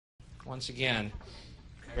once again,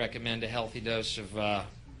 recommend a healthy dose of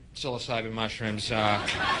psilocybin mushrooms.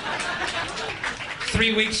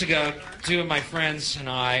 3 weeks ago, 2 of my friends and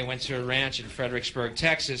I went to a ranch in Fredericksburg,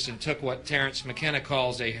 Texas, and took what Terrence Mckenna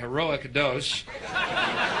calls a heroic dose.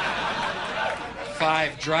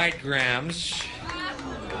 5 dried grams.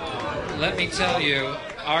 Let me tell you,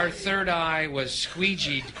 our third eye was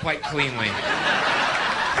squeegeed quite cleanly.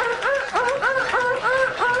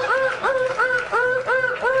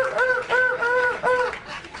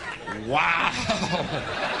 Wow!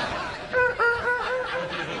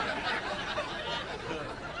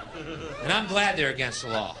 And I'm glad they're against the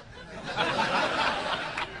law.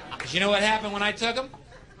 Because you know what happened when I took them?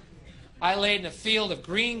 I laid in a field of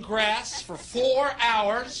green grass for 4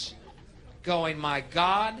 hours going, my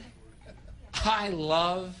God, I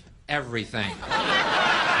love everything.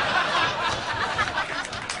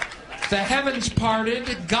 The heavens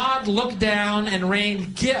parted, God looked down and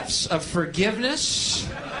rained gifts of forgiveness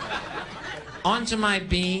onto my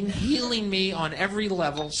being, healing me on every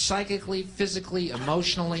level, psychically, physically,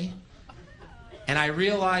 emotionally. And I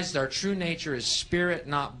realized our true nature is spirit,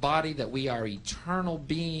 not body, that we are eternal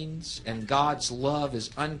beings, and God's love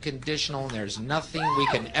is unconditional, and there's nothing we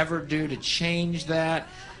can ever do to change that.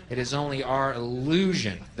 It is only our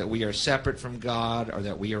illusion that we are separate from God or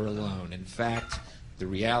that we are alone. In fact, the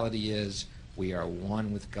reality is we are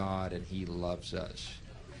one with God, and He loves us.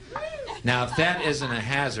 Now, if that isn't a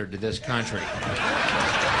hazard to this country,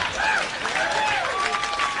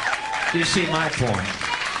 you see my point.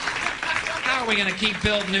 How are we going to keep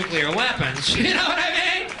building nuclear weapons? You know what I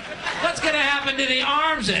mean? What's going to happen to the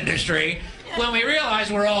arms industry when we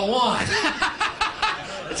realize we're all one?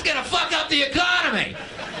 It's going to fuck up the economy.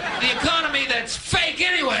 The economy that's fake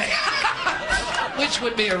anyway. Which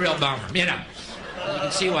would be a real bummer, you know. You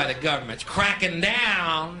can see why the government's cracking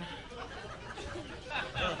down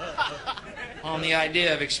on the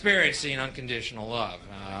idea of experiencing unconditional love.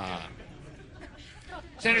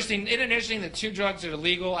 It's interesting. Isn't it interesting that 2 drugs that are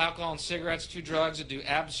legal, alcohol and cigarettes, 2 drugs that do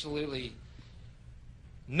absolutely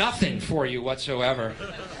nothing for you whatsoever,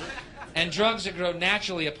 and drugs that grow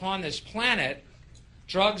naturally upon this planet,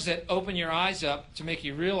 drugs that open your eyes up to make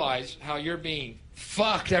you realize how you're being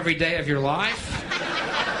fucked every day of your life,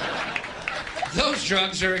 those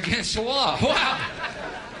drugs are against the law. Wow.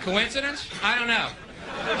 Coincidence? I don't know.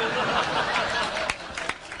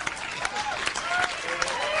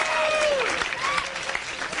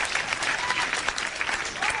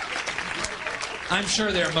 I'm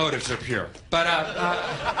sure their motives are pure. But,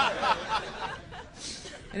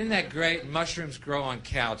 isn't that great? Mushrooms grow on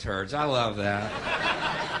cow turds. I love that.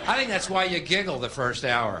 I think that's why you giggle the first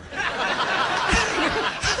hour.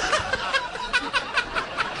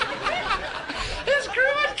 It's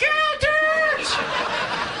growing cow turds!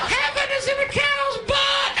 Heaven is in a cow's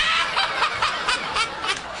butt!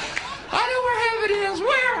 I know where heaven is.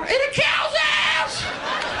 Where? In a cow's ass!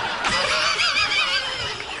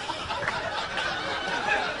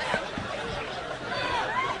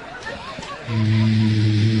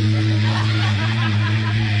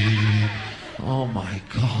 Oh my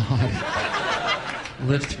God.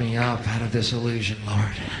 Lift me up out of this illusion,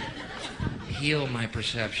 Lord. Heal my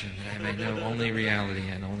perception that I may know only reality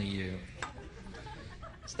and only you.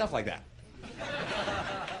 Stuff like that.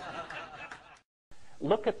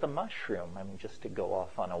 Look at the mushroom. I mean, just to go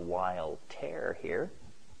off on a wild tear here.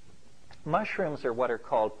 Mushrooms are what are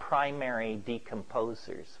called primary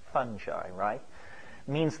decomposers, fungi, right?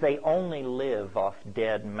 Means they only live off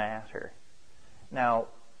dead matter. Now,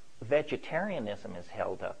 vegetarianism is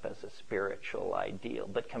held up as a spiritual ideal,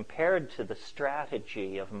 but compared to the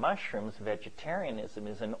strategy of mushrooms, vegetarianism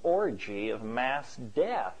is an orgy of mass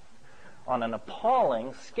death on an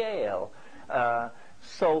appalling scale.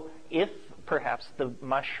 So if perhaps the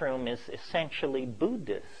mushroom is essentially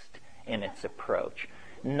Buddhist in its approach,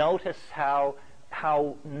 notice how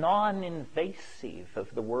non-invasive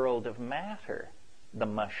of the world of matter the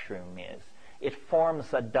mushroom is. It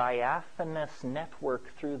forms a diaphanous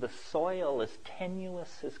network through the soil as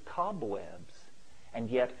tenuous as cobwebs, and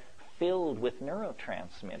yet filled with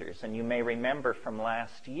neurotransmitters. And you may remember from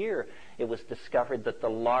last year, it was discovered that the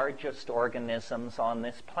largest organisms on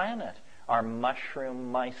this planet are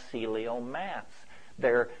mushroom mycelial mats.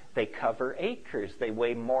 They cover acres. They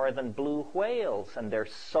weigh more than blue whales, and they're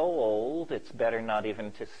so old it's better not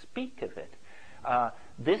even to speak of it.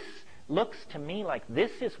 This looks to me like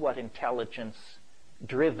this is what intelligence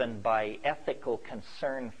driven by ethical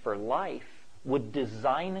concern for life would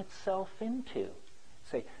design itself into.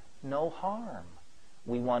 Say, no harm.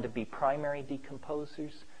 We want to be primary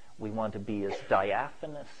decomposers. We want to be as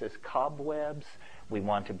diaphanous as cobwebs. We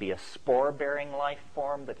want to be a spore-bearing life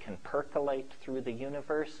form that can percolate through the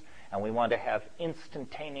universe, and we want to have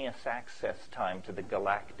instantaneous access time to the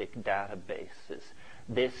galactic databases.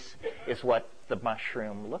 This is what the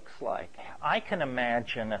mushroom looks like. I can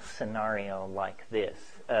imagine a scenario like this.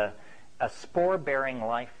 A spore-bearing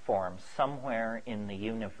life form somewhere in the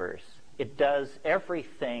universe. It does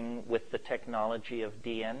everything with the technology of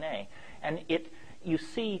DNA. And you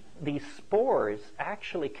see, these spores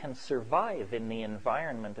actually can survive in the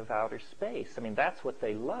environment of outer space. I mean, that's what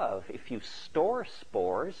they love. If you store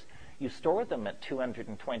spores, you store them at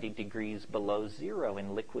 220 degrees below zero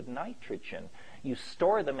in liquid nitrogen. You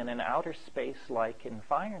store them in an outer space-like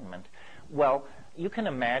environment. Well, you can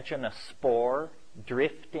imagine a spore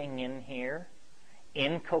drifting in here,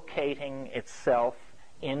 inculcating itself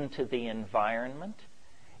into the environment,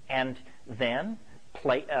 and then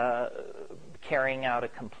carrying out a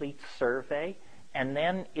complete survey. And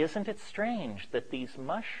then, isn't it strange that these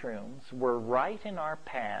mushrooms were right in our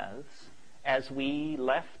paths as we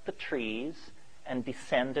left the trees and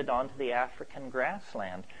descended onto the African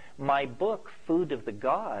grassland? My book, Food of the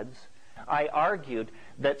Gods, I argued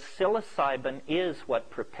that psilocybin is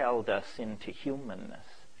what propelled us into humanness.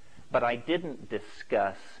 But I didn't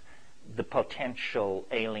discuss the potential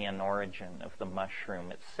alien origin of the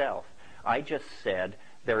mushroom itself. I just said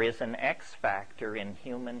there is an X factor in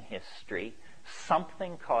human history.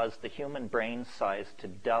 Something caused the human brain size to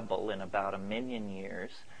double in about 1 million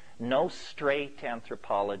years. No straight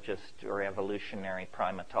anthropologist or evolutionary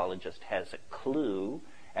primatologist has a clue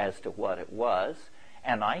as to what it was.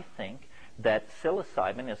 And I think that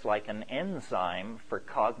psilocybin is like an enzyme for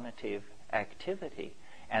cognitive activity,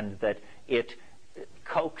 and that it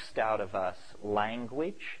coaxed out of us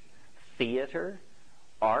language, theater,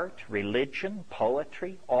 art, religion,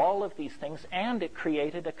 poetry, all of these things, and it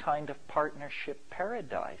created a kind of partnership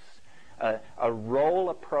paradise, a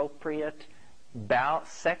role-appropriate,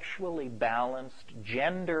 sexually balanced,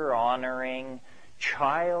 gender-honoring,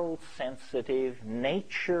 child-sensitive,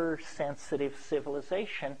 nature-sensitive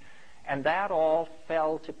civilization. And that all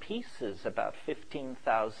fell to pieces about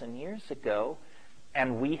 15,000 years ago,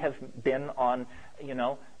 and we have been on,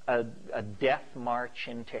 a death march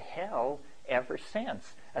into hell ever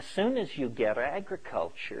since. As soon as you get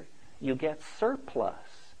agriculture, you get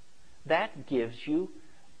surplus. That gives you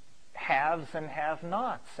haves and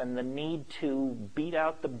have-nots, and the need to beat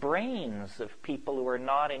out the brains of people who are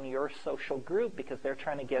not in your social group because they're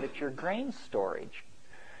trying to get at your grain storage.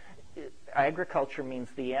 Agriculture means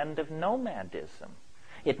the end of nomadism.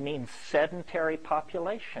 It means sedentary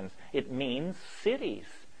populations. It means cities.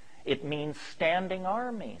 It means standing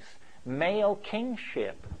armies, male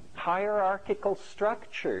kingship, hierarchical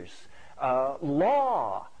structures,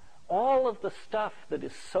 law, all of the stuff that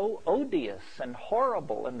is so odious and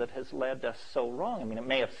horrible and that has led us so wrong. I mean, it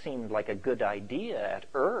may have seemed like a good idea at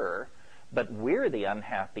but we're the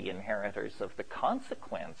unhappy inheritors of the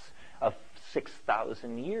consequence of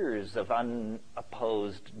 6,000 years of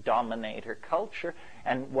unopposed dominator culture.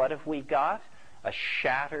 And what have we got? A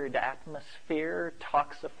shattered atmosphere,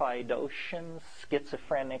 toxified oceans,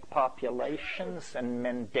 schizophrenic populations, and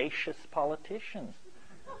mendacious politicians.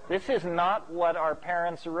 This is not what our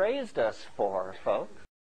parents raised us for, folks.